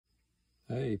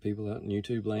Hey people out in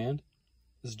YouTube land,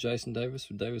 this is Jason Davis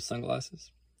with Davis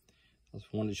Sunglasses. I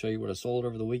just wanted to show you what I sold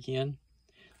over the weekend.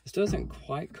 This doesn't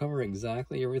quite cover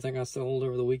exactly everything I sold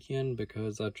over the weekend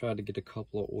because I tried to get a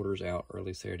couple of orders out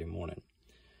early Saturday morning.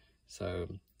 So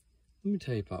let me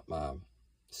tell you about my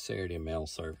Saturday mail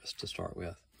service to start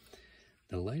with.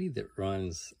 The lady that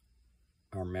runs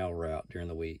our mail route during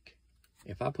the week,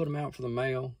 if I put them out for the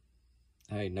mail,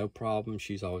 hey, no problem,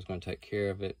 she's always going to take care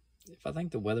of it. If I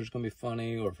think the weather's going to be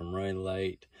funny or if I'm running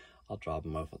late, I'll drop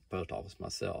them off at the post office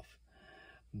myself.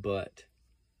 But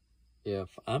if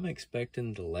I'm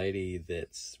expecting the lady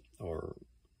that's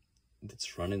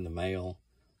running the mail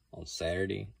on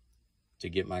Saturday to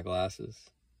get my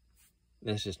glasses,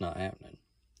 that's just not happening.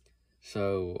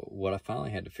 So what I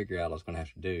finally had to figure out I was going to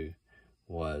have to do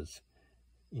was,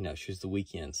 she's the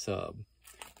weekend sub.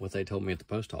 What they told me at the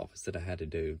post office that I had to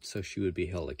do so she would be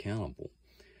held accountable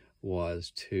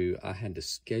was I had to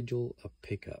schedule a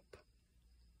pickup.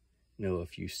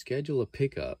 If you schedule a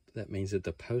pickup, that means that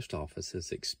the post office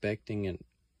is expecting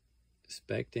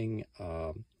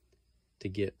to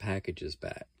get packages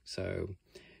back. So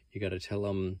you got to tell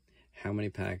them how many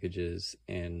packages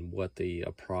and what the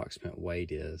approximate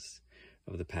weight is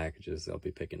of the packages they'll be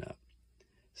picking up.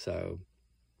 So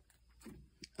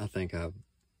I think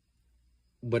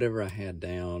whatever I had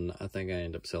down, I think I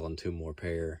ended up selling 2 more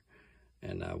pair.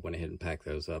 And I went ahead and packed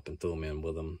those up and threw them in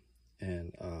with them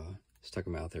and stuck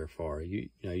them out there for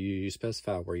you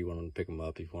specify where you want them to pick them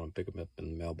up. If you want to pick them up in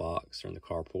the mailbox or in the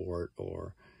carport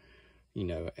or,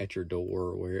 at your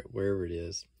door, wherever it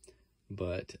is.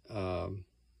 But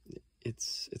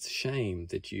it's a shame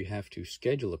that you have to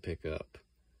schedule a pickup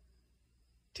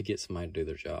to get somebody to do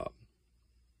their job.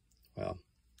 Well,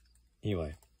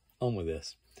 anyway, on with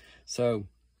this. So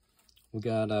we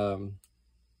got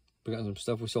some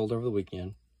stuff we sold over the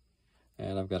weekend,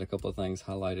 and I've got a couple of things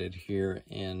highlighted here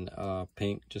in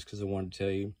pink just because I wanted to tell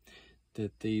you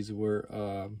that these were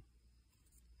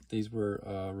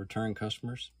return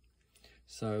customers.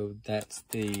 So that's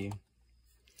the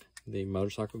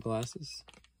motorcycle glasses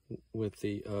with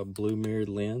the blue mirrored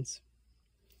lens.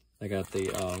 They got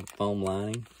the foam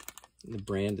lining. The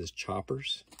brand is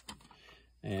Choppers,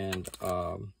 and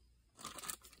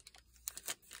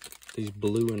these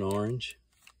blue and orange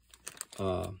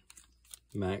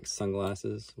Max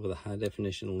sunglasses with a high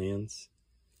definition lens.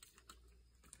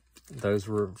 Those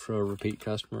were for a repeat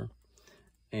customer,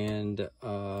 and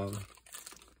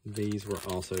these were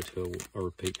also to a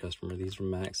repeat customer. These are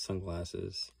Max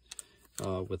sunglasses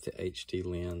with the HD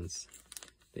lens,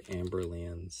 the amber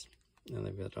lens, and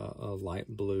they've got a light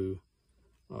blue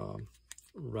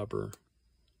rubber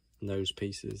nose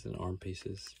pieces and arm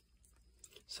pieces.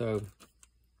 So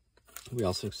we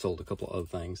also sold a couple other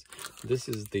things. This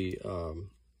is the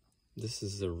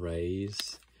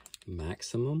Raise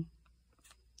Maximum.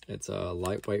 It's a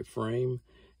lightweight frame.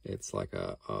 It's like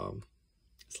a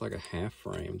half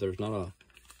frame. There's not a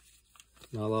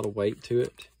lot of weight to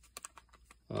it.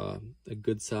 A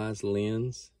good size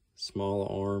lens, small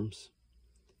arms.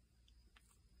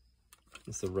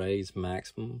 It's the Raise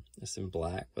Maximum. It's in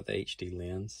black with HD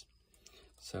lens.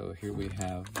 So here we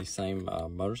have the same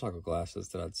motorcycle glasses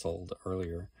that I'd sold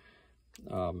earlier,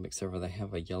 except for they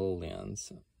have a yellow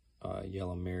lens,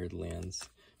 yellow mirrored lens,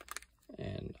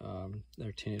 and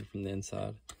they're tinted from the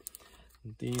inside.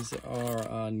 These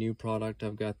are a new product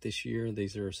I've got this year.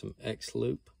 These are some X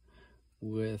Loop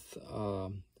with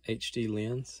HD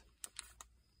lens.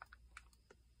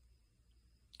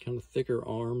 Kind of thicker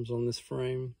arms on this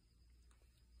frame.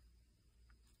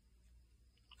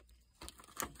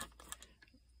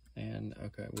 And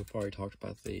okay, we've already talked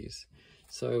about these.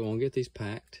 So I'm gonna get these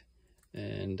packed,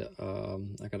 and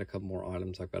I got a couple more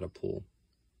items I've got to pull.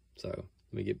 So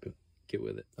let me get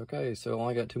with it. Okay, so I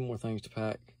only got 2 more things to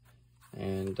pack,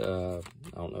 and I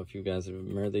don't know if you guys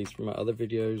remember these from my other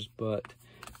videos, but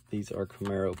these are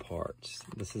Camaro parts.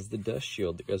 This is the dust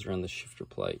shield that goes around the shifter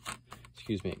plate.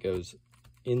 Excuse me, it goes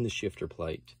in the shifter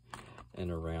plate and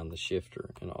around the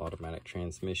shifter. An automatic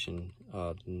transmission.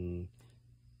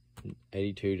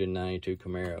 82 to 92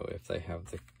 Camaro if they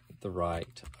have the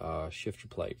right shifter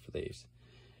plate for these.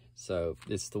 So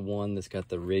it's the one that's got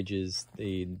the ridges,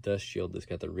 the dust shield that's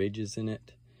got the ridges in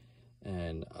it,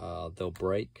 and they'll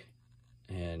break.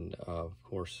 And of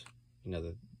course,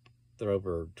 they're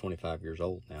over 25 years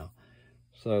old now,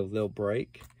 so they'll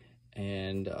break,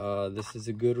 and this is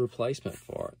a good replacement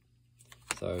for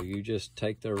it. So you just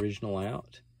take the original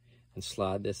out and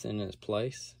slide this in its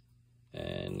place,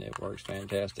 and it works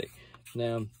fantastic.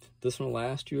 Now, this one will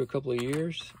last you a couple of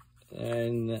years,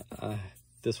 and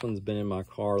this one's been in my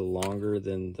car longer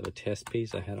than the test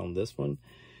piece I had on this one.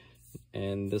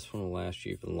 and this one will last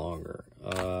you even longer.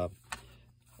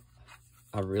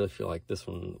 I really feel like this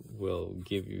one will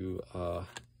give you,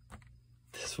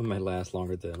 this one may last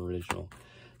longer than original.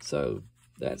 So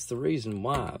that's the reason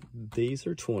why these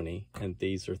are 20 and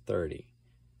these are 30.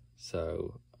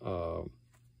 So,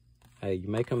 hey, you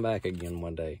may come back again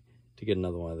one day to get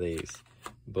another one of these,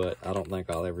 but I don't think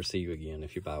I'll ever see you again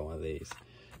if you buy one of these.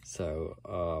 So,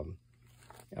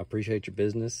 I appreciate your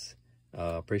business.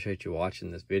 Appreciate you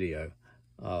watching this video.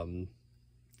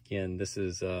 Again, this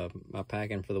is my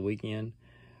packing for the weekend.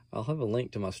 I'll have a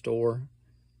link to my store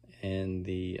in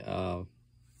the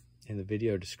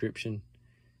video description.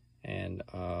 And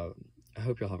I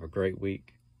hope y'all have a great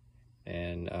week.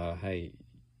 And hey,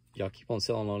 y'all keep on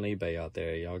selling on eBay out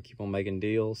there. Y'all keep on making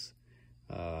deals.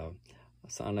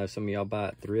 So I know some of y'all buy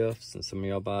at thrifts, and some of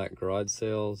y'all buy at garage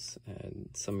sales, and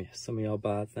some of y'all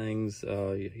buy things,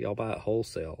 y'all buy it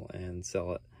wholesale and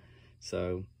sell it.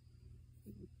 So,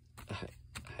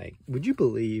 hey, would you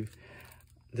believe,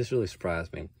 this really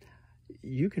surprised me,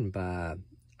 you can buy,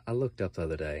 I looked up the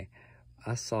other day,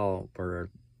 I saw where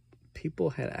people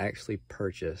had actually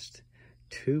purchased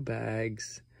 2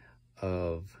 bags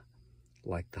of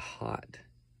like the hot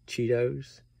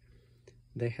Cheetos.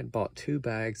 They had bought 2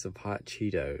 bags of hot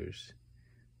Cheetos,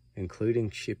 including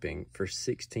shipping, for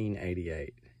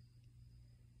 $16.88.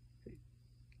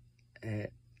 I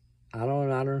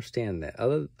don't understand that.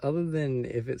 Other than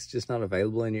if it's just not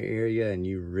available in your area and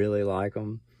you really like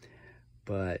them.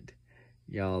 But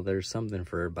y'all, there's something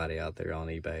for everybody out there on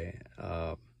eBay.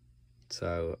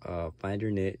 So find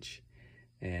your niche,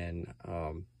 and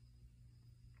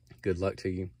good luck to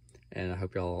you. And I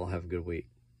hope y'all have a good week.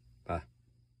 Bye.